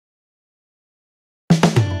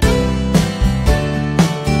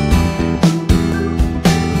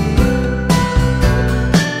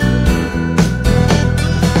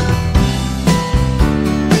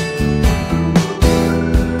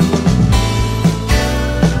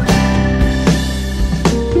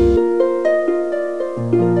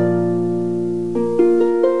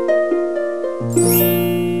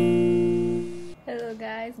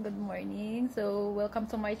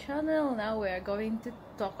my channel. Now we are going to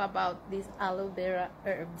talk about these aloe vera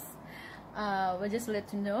herbs. We'll just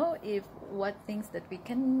let you know what things that we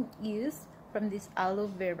can use from this aloe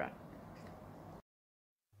vera.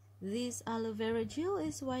 This aloe vera gel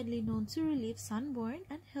is widely known to relieve sunburn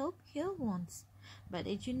and help heal wounds. But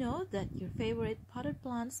did you know that your favorite potted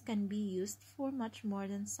plants can be used for much more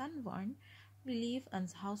than sunburn relief and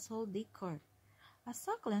household decor? A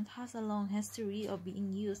succulent has a long history of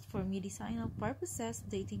being used for medicinal purposes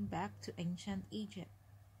dating back to ancient Egypt.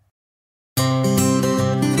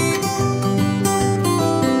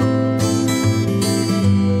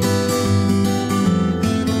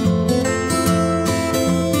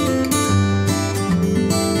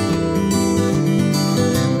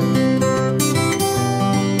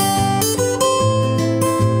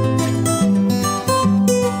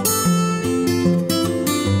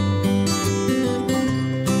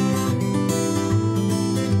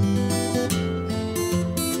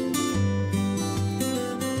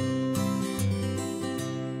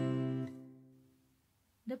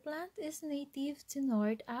 The plant is native to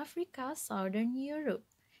North Africa, Southern Europe,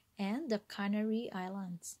 and the Canary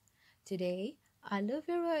Islands. Today, aloe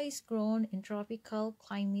vera is grown in tropical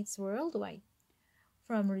climates worldwide,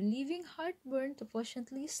 from relieving heartburn to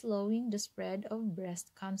potently slowing the spread of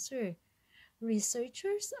breast cancer.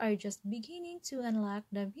 Researchers are just beginning to unlock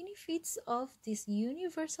the benefits of this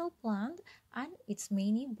universal plant and its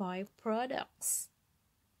many byproducts.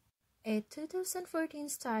 A 2014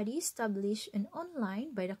 study established and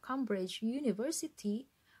online by the Cambridge University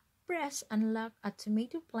Press unlocked a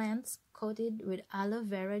tomato plant coated with aloe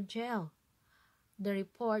vera gel. The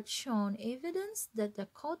report showed evidence that the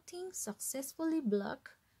coating successfully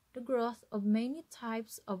blocked the growth of many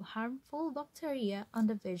types of harmful bacteria on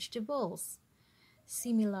the vegetables.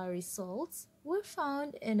 Similar results were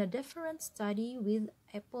found in a different study with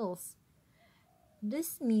apples.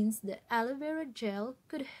 This means that aloe vera gel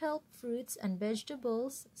could help fruits and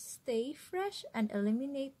vegetables stay fresh and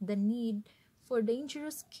eliminate the need for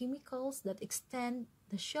dangerous chemicals that extend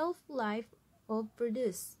the shelf life of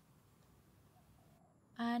produce.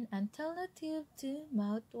 An alternative to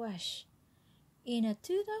mouthwash. In a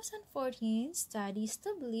 2014 study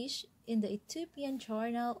established in the Ethiopian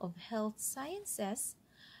Journal of Health Sciences,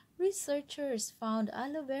 researchers found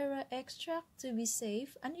aloe vera extract to be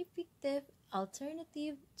safe and effective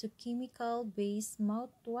alternative to chemical-based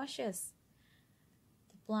mouthwashes.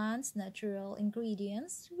 The plant's natural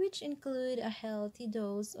ingredients, which include a healthy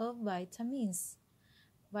dose of vitamins.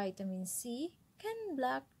 Vitamin C can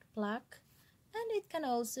block plaque, and it can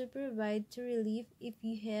also provide to relief if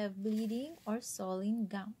you have bleeding or swelling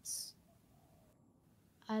gums.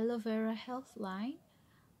 Aloe vera health line,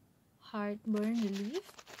 heartburn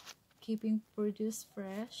relief, keeping produce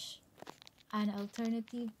fresh, an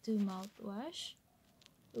alternative to mouthwash,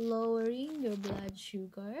 lowering your blood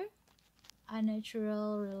sugar, a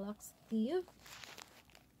natural relaxative,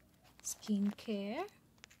 skin care,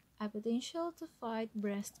 a potential to fight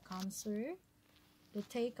breast cancer, the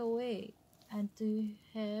takeaway, and to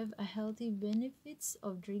have a healthy benefits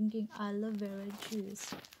of drinking aloe vera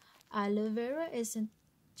juice. Aloe vera isn't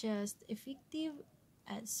just effective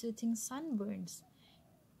at soothing sunburns.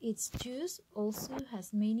 Its juice also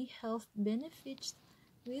has many health benefits.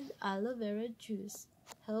 With aloe vera juice,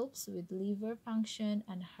 helps with liver function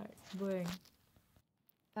and heartburn.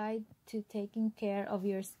 Guide to taking care of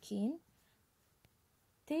your skin.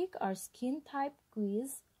 Take our skin type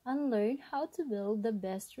quiz and learn how to build the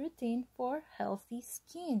best routine for healthy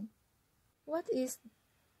skin. What is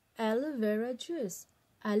aloe vera juice?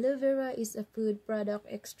 Aloe vera is a food product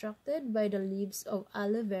extracted by the leaves of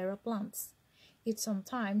aloe vera plants. It's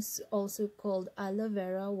sometimes also called aloe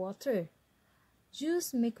vera water.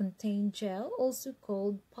 Juice may contain gel, also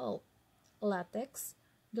called pulp, latex,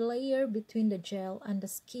 the layer between the gel and the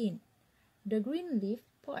skin, the green leaf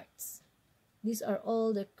parts. These are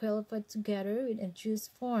all qualified together in a juice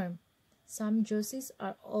form. Some juices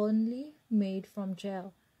are only made from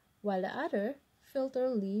gel, while the other filter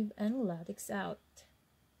leaf and latex out.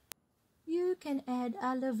 You can add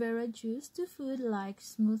aloe vera juice to food like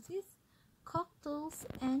smoothies, cocktails,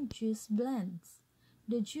 and juice blends.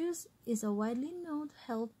 The juice is a widely known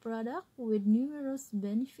health product with numerous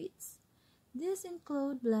benefits. These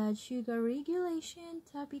include blood sugar regulation,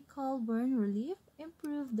 topical burn relief,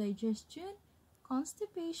 improved digestion,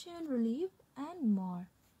 constipation relief, and more.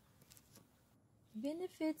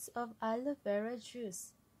 Benefits of aloe vera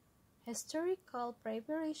juice. Historical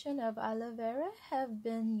preparation of aloe vera have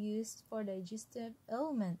been used for digestive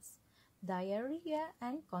ailments, diarrhea,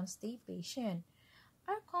 and constipation.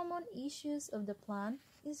 Are common issues of the plant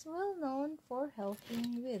is well known for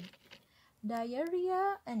helping with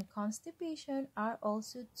Diarrhea and constipation are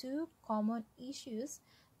also two common issues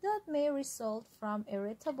that may result from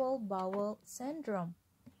irritable bowel syndrome.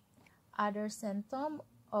 Other symptoms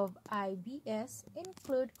of IBS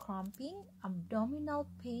include cramping, abdominal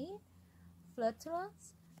pain,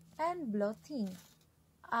 flatulence, and bloating.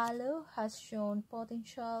 Aloe has shown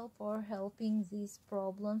potential for helping these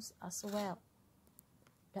problems as well.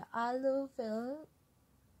 The aloe vera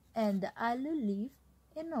and the aloe leaf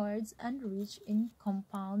innards and rich in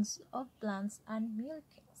compounds of plants and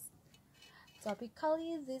milkings.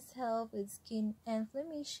 Topically, this helps with skin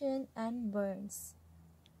inflammation and burns.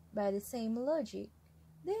 By the same logic,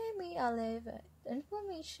 they may alleviate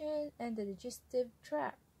inflammation in the digestive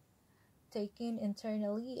tract. Taken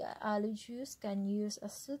internally, aloe juice can use a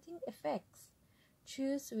soothing effect.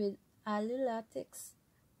 Juice with aloe latex,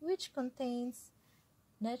 which contains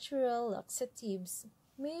natural laxatives,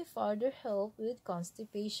 may further help with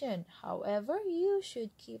constipation. However, you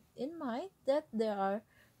should keep in mind that there are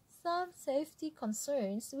some safety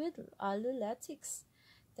concerns with aloe latex.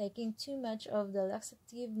 Taking too much of the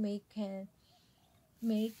laxative can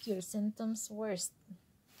make your symptoms worse.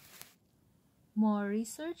 More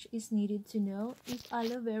research is needed to know if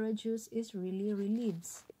aloe vera juice is really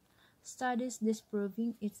relieves. Studies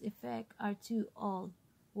disproving its effect are too old,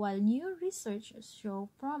 while new research shows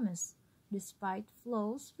promise. Despite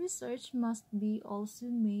flaws, research must be also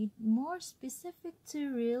made more specific to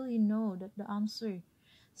really know the answer.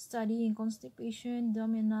 Studying constipation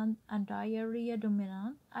dominant and diarrhea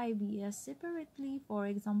dominant IBS separately, for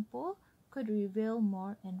example, could reveal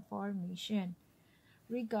more information.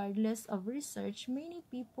 Regardless of research, many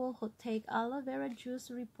people who take aloe vera juice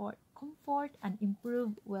report comfort and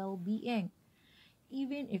improved well-being.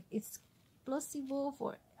 Even if it's placebo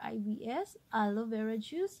for IBS, aloe vera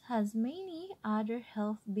juice has many other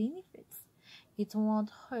health benefits. It won't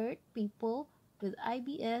hurt people with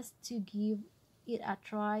IBS to give it a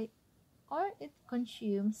try or it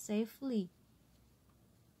consumed safely.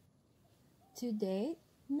 To date,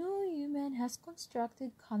 no human has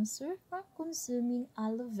contracted cancer from consuming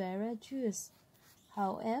aloe vera juice.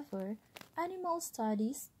 However, animal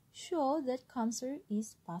studies show that cancer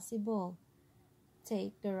is possible.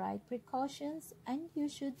 Take the right precautions and you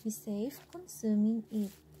should be safe consuming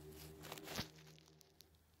it.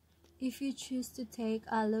 If you choose to take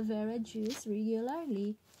aloe vera juice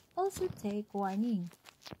regularly, also take warning.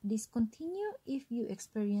 Discontinue if you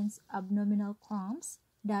experience abdominal cramps,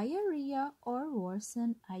 diarrhea, or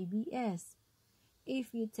worsen IBS.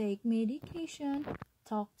 If you take medication,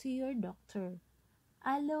 talk to your doctor.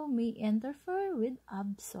 Aloe may interfere with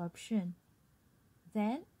absorption.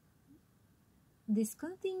 Then,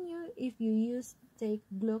 discontinue if you take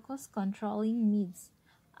glucose controlling meds.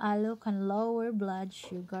 Aloe can lower blood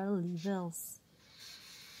sugar levels.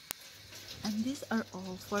 And these are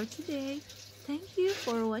all for today. Thank you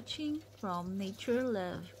for watching from Nature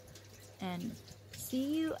Love. And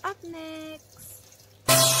see you up next.